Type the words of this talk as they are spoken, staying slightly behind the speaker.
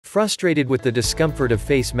Frustrated with the discomfort of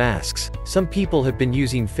face masks, some people have been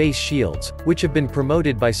using face shields, which have been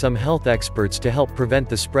promoted by some health experts to help prevent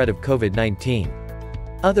the spread of COVID-19.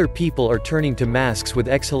 Other people are turning to masks with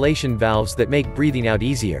exhalation valves that make breathing out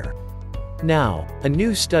easier. Now, a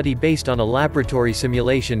new study based on a laboratory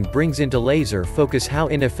simulation brings into laser focus how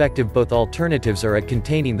ineffective both alternatives are at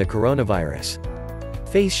containing the coronavirus.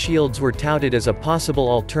 Face shields were touted as a possible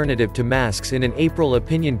alternative to masks in an April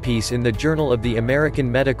opinion piece in the Journal of the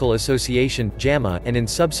American Medical Association (JAMA) and in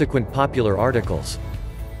subsequent popular articles.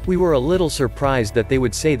 "We were a little surprised that they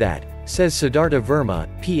would say that," says Siddhartha Verma,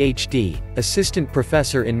 Ph.D., assistant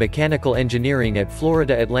professor in mechanical engineering at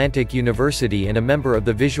Florida Atlantic University and a member of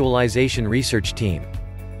the visualization research team.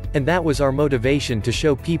 "And that was our motivation to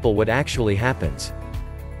show people what actually happens.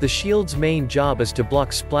 The shield's main job is to block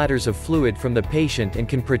splatters of fluid from the patient and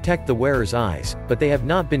can protect the wearer's eyes, but they have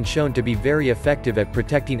not been shown to be very effective at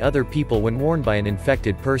protecting other people when worn by an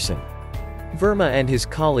infected person." Verma and his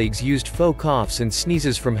colleagues used faux coughs and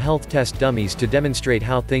sneezes from health test dummies to demonstrate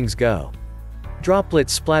how things go.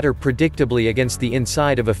 Droplets splatter predictably against the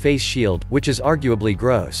inside of a face shield, which is arguably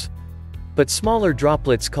gross. But smaller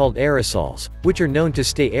droplets called aerosols, which are known to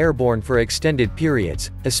stay airborne for extended periods,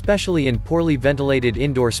 especially in poorly ventilated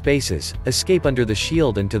indoor spaces, escape under the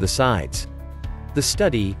shield and to the sides. The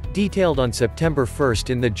study, detailed on September 1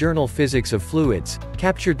 in the journal Physics of Fluids,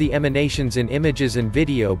 captured the emanations in images and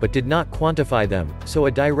video but did not quantify them, so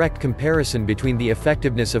a direct comparison between the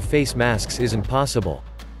effectiveness of face masks isn't possible.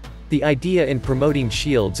 The idea in promoting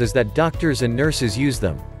shields is that doctors and nurses use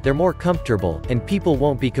them, they're more comfortable, and people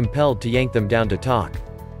won't be compelled to yank them down to talk.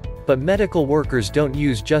 But medical workers don't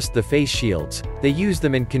use just the face shields, they use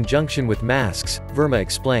them in conjunction with masks, Verma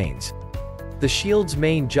explains. The shield's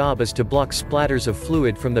main job is to block splatters of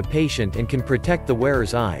fluid from the patient and can protect the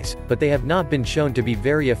wearer's eyes, but they have not been shown to be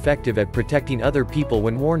very effective at protecting other people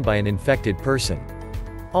when worn by an infected person.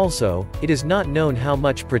 Also, it is not known how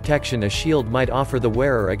much protection a shield might offer the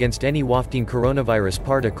wearer against any wafting coronavirus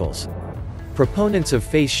particles. Proponents of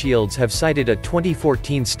face shields have cited a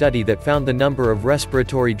 2014 study that found the number of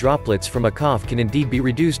respiratory droplets from a cough can indeed be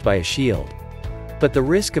reduced by a shield. But the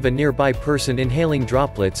risk of a nearby person inhaling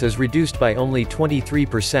droplets is reduced by only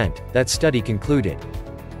 23%, that study concluded.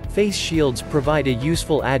 Face shields provide a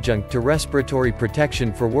useful adjunct to respiratory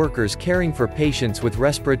protection for workers caring for patients with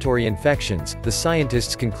respiratory infections, the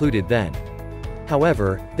scientists concluded then.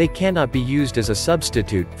 However, they cannot be used as a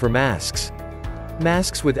substitute for masks.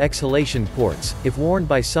 Masks with exhalation ports, if worn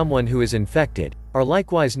by someone who is infected, are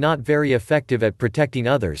likewise not very effective at protecting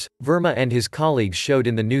others, Verma and his colleagues showed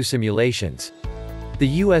in the new simulations.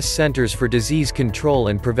 The U.S. Centers for Disease Control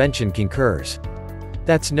and Prevention concurs.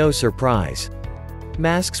 That's no surprise.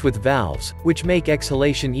 Masks with valves, which make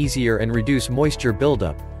exhalation easier and reduce moisture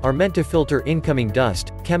buildup, are meant to filter incoming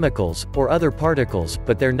dust, chemicals, or other particles,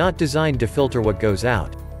 but they're not designed to filter what goes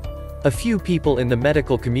out. A few people in the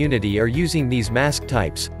medical community are using these mask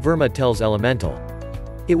types, Verma tells Elemental.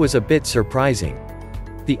 It was a bit surprising.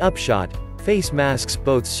 The upshot: face masks,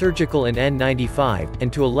 both surgical and N95,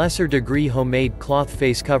 and to a lesser degree homemade cloth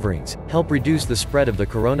face coverings, help reduce the spread of the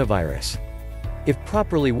coronavirus. If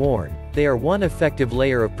properly worn, they are one effective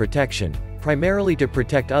layer of protection, primarily to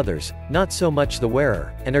protect others, not so much the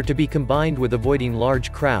wearer, and are to be combined with avoiding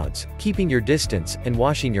large crowds, keeping your distance, and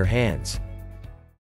washing your hands.